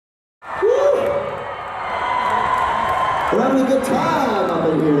We're having a good time up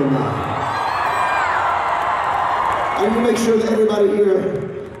in here tonight. I need to make sure that everybody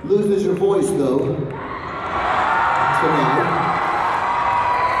here loses your voice, though, tonight.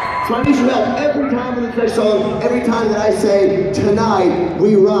 So I need your help every time in the next song, every time that I say, tonight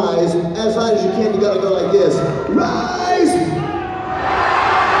we rise, as loud as you can, you gotta go like this. Rise!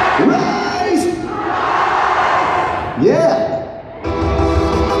 Rise! Yeah!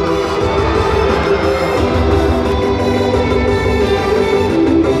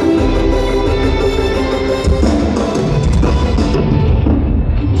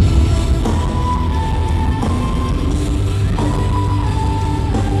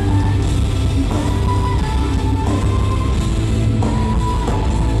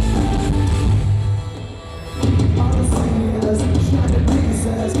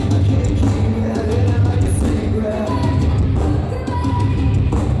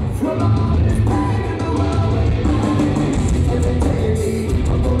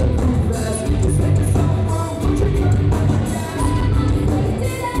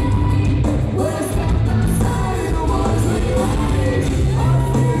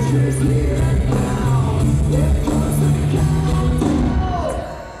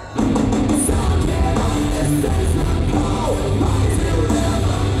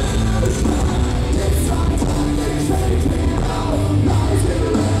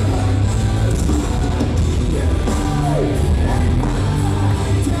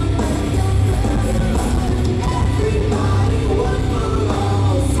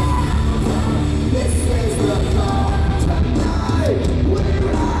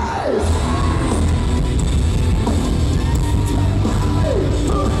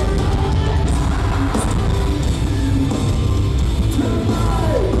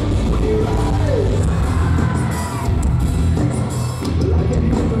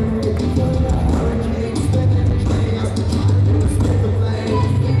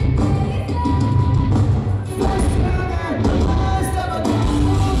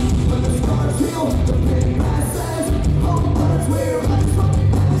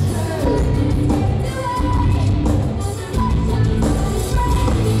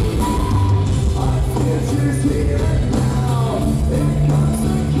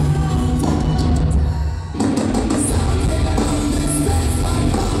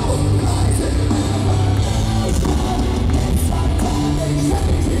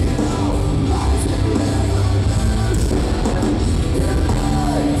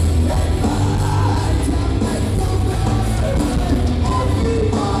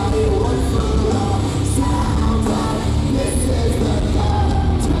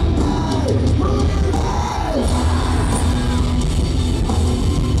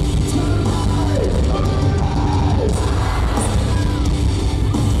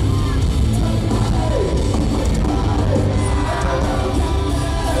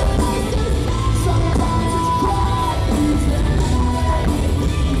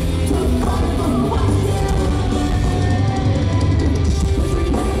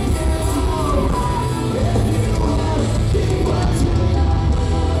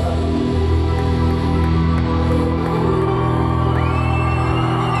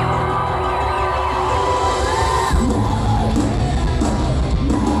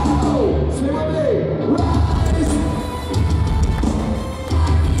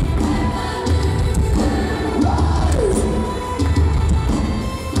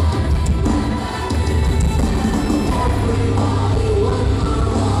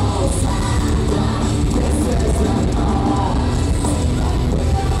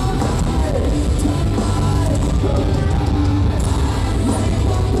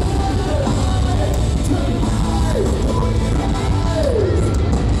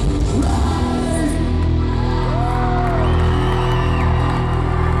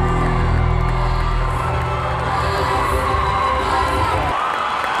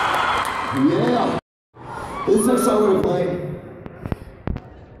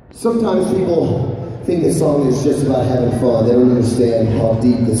 Sometimes people think the song is just about having fun. They don't understand how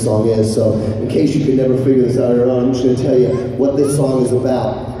deep this song is. So in case you could never figure this out on your own, I'm just going to tell you what this song is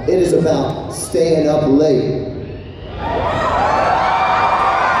about. It is about staying up late.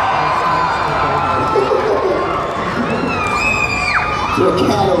 To a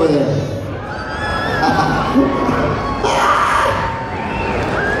cat over there.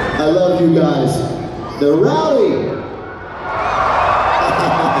 I love you guys. They're rowdy.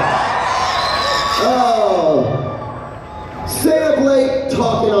 Stay up late,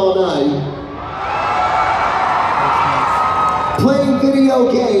 talking all night, playing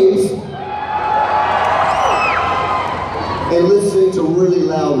video games, and listening to really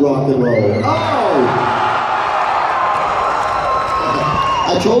loud rock and roll. Oh!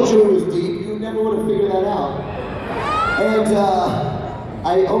 I told you it was deep. You never would have figured that out. And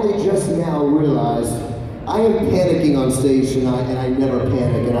I only just now realized I am panicking on stage tonight, and I never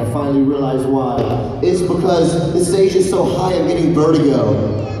panic, and I finally realized why. It's because the stage is so high, I'm getting vertigo.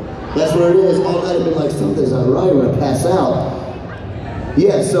 That's what it is. All night I've been like, something's not right, I'm gonna pass out.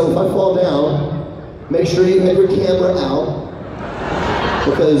 Yeah, so if I fall down, make sure you have your camera out,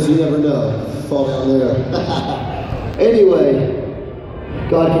 because you never know. Fall down there. Anyway,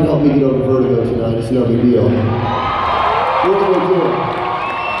 God can help me get over vertigo tonight. It's no big deal. What can we do?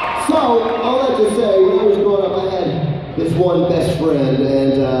 So, all that to say, when I was growing up, I had this one best friend,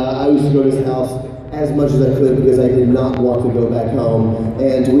 and I used to go to his house as much as I could because I did not want to go back home.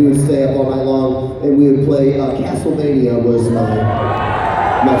 And we would stay up all night long, and we would play Castlevania was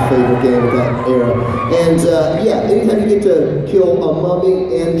my favorite game of that era. And yeah, anytime you get to kill a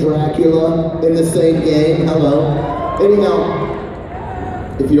mummy and Dracula in the same game, hello. Anyhow,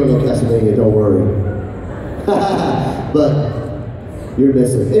 if you don't know Castlevania, don't worry. But you're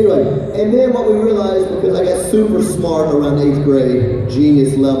missing. Anyway, and then what we realized, because I got super smart around 8th grade,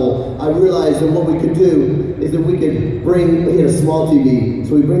 genius level, I realized that what we could do is that we could we had a small TV,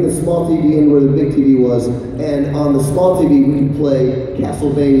 so we bring the small TV in where the big TV was, and on the small TV we could play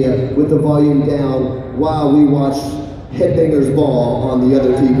Castlevania with the volume down while we watched Headbangers Ball on the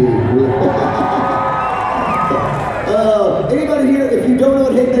other TV. Anybody here, if you don't know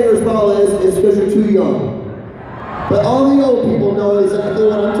what Headbangers Ball is, it's because you're too young. But all the old people know exactly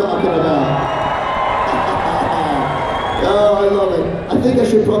what I'm talking about. Oh, I love it. I think I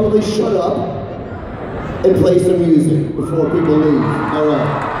should probably shut up and play some music before people leave. All right.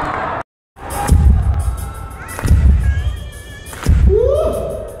 Woo!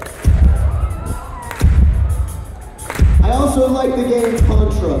 I also like the game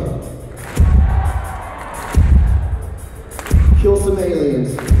Contra. Kill some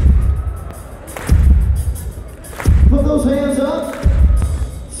aliens. Put those hands up.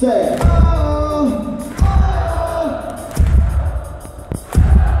 Say, oh, oh,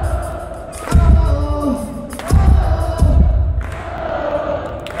 oh, oh.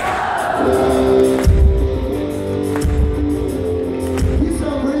 You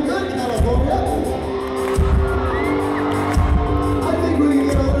sound pretty good, California. I think we can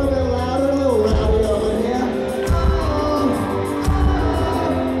get a little bit louder, a little rowdy over here.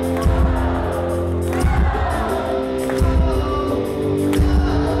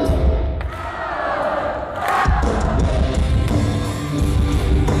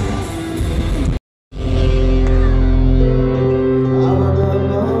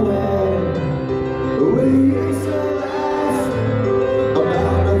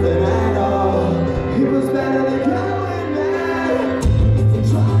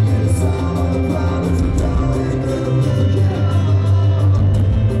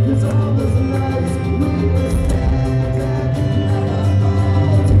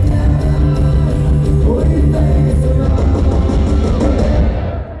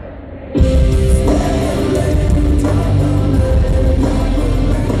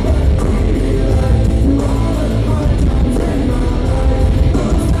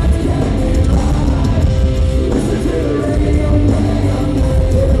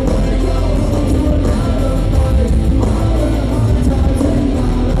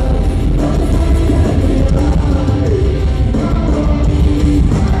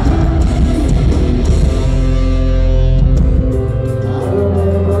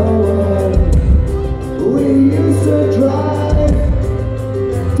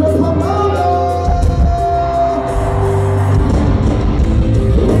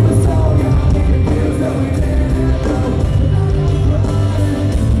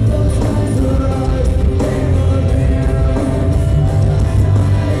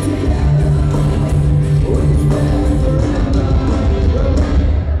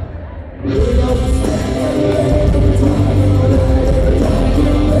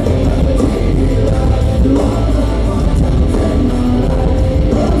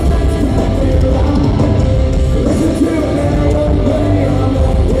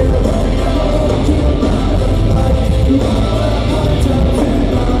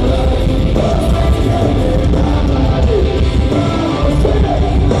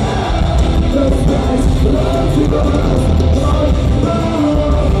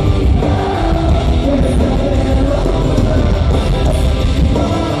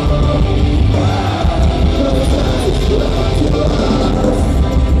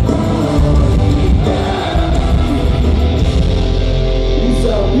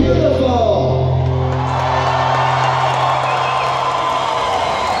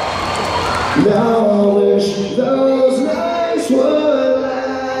 Now I wish those nights would last.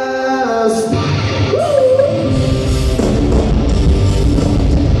 Comatose.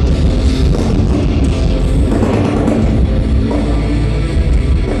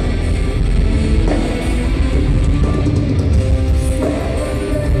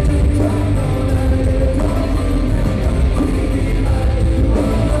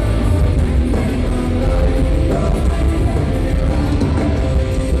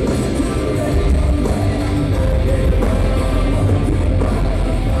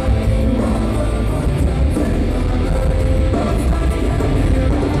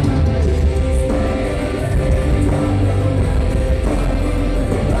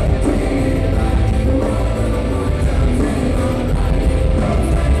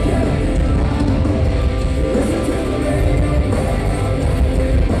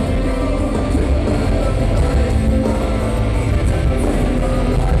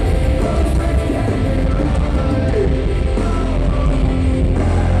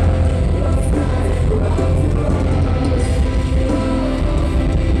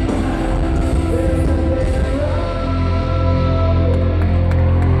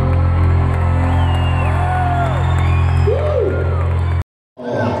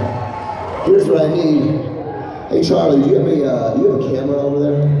 Here's what I need. Hey Charlie, do you have a camera over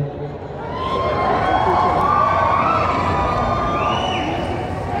there?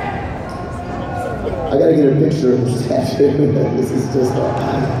 I gotta get a picture of this tattoo. This is just,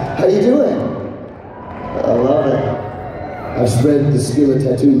 how you doing? I love it. I've spread the Skillet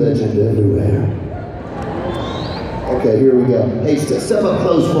tattoo legend everywhere. Okay, here we go. Hey, step up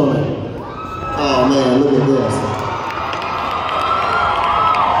close for me. Oh man, look at this.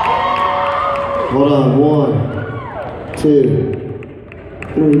 Hold on, 1, 2,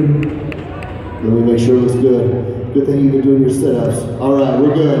 3. Let me make sure it looks good. Good thing you've been doing your sit-ups. All right,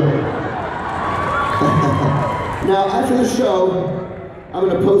 we're good. Now, after the show, I'm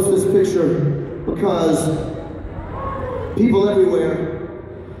gonna post this picture because people everywhere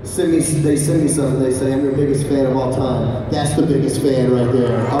send me something. They say, I'm your biggest fan of all time. That's the biggest fan right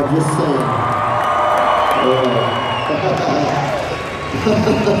there. I'm just saying.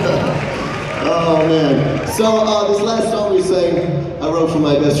 Oh man. So this last song we sang, I wrote for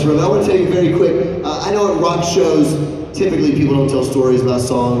my best friend. I want to tell you very quick. I know at rock shows, typically people don't tell stories about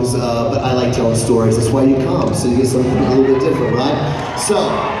songs, but I like telling stories. That's why you come, so you get something a little bit different, right? So,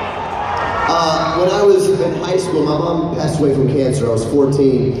 when I was in high school, my mom passed away from cancer. I was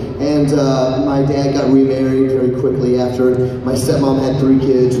 14, and my dad got remarried very quickly after. My stepmom had 3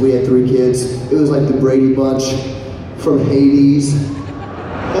 kids. We had 3 kids. It was like the Brady Bunch from Hades.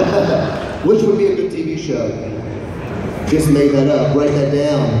 Which would be a good TV show. Just made that up, write that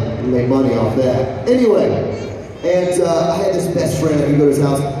down, and make money off that. Anyway, and I had this best friend. I could go to his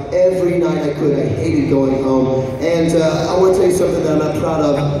house every night I could. I hated going home. And I want to tell you something that I'm not proud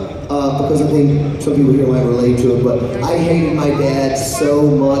of, because I think some people here might relate to it, but I hated my dad so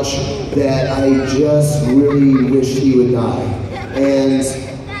much that I just really wished he would die. And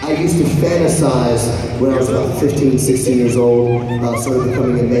I used to fantasize when I was about 15, 16 years old, started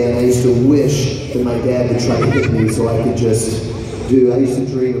becoming a man. I used to wish that my dad would try to hit me so I could just I used to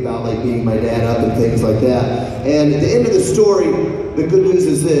dream about like beating my dad up and things like that. And at the end of the story, the good news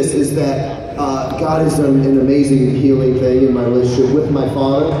is this, is that God has done an amazing healing thing in my relationship with my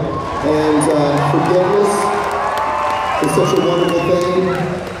father. And forgiveness is such a wonderful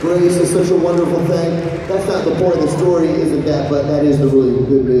thing. Grace is such a wonderful thing. That's not the point of the story, isn't that? But that is the really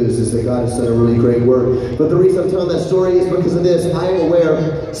good news, is that God has done a really great work. But the reason I'm telling that story is because of this. I am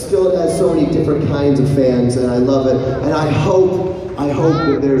aware Skillet has so many different kinds of fans, and I love it. And I hope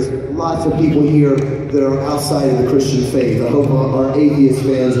that there's lots of people here that are outside of the Christian faith. I hope our atheist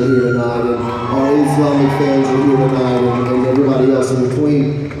fans are here tonight, and our Islamic fans are here tonight, and everybody else in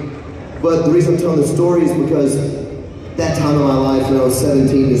between. But the reason I'm telling the story is because that time in my life when I was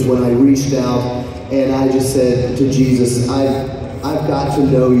 17 is when I reached out and I just said to Jesus, I've got to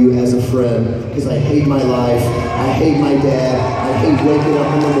know you as a friend, because I hate my life, I hate my dad, I hate waking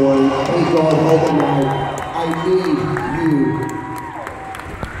up in the morning, I hate going home at night. I need you.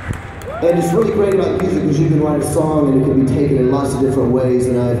 And it's really great about music because you can write a song and it can be taken in lots of different ways,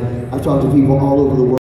 and I've talked to people all over the world.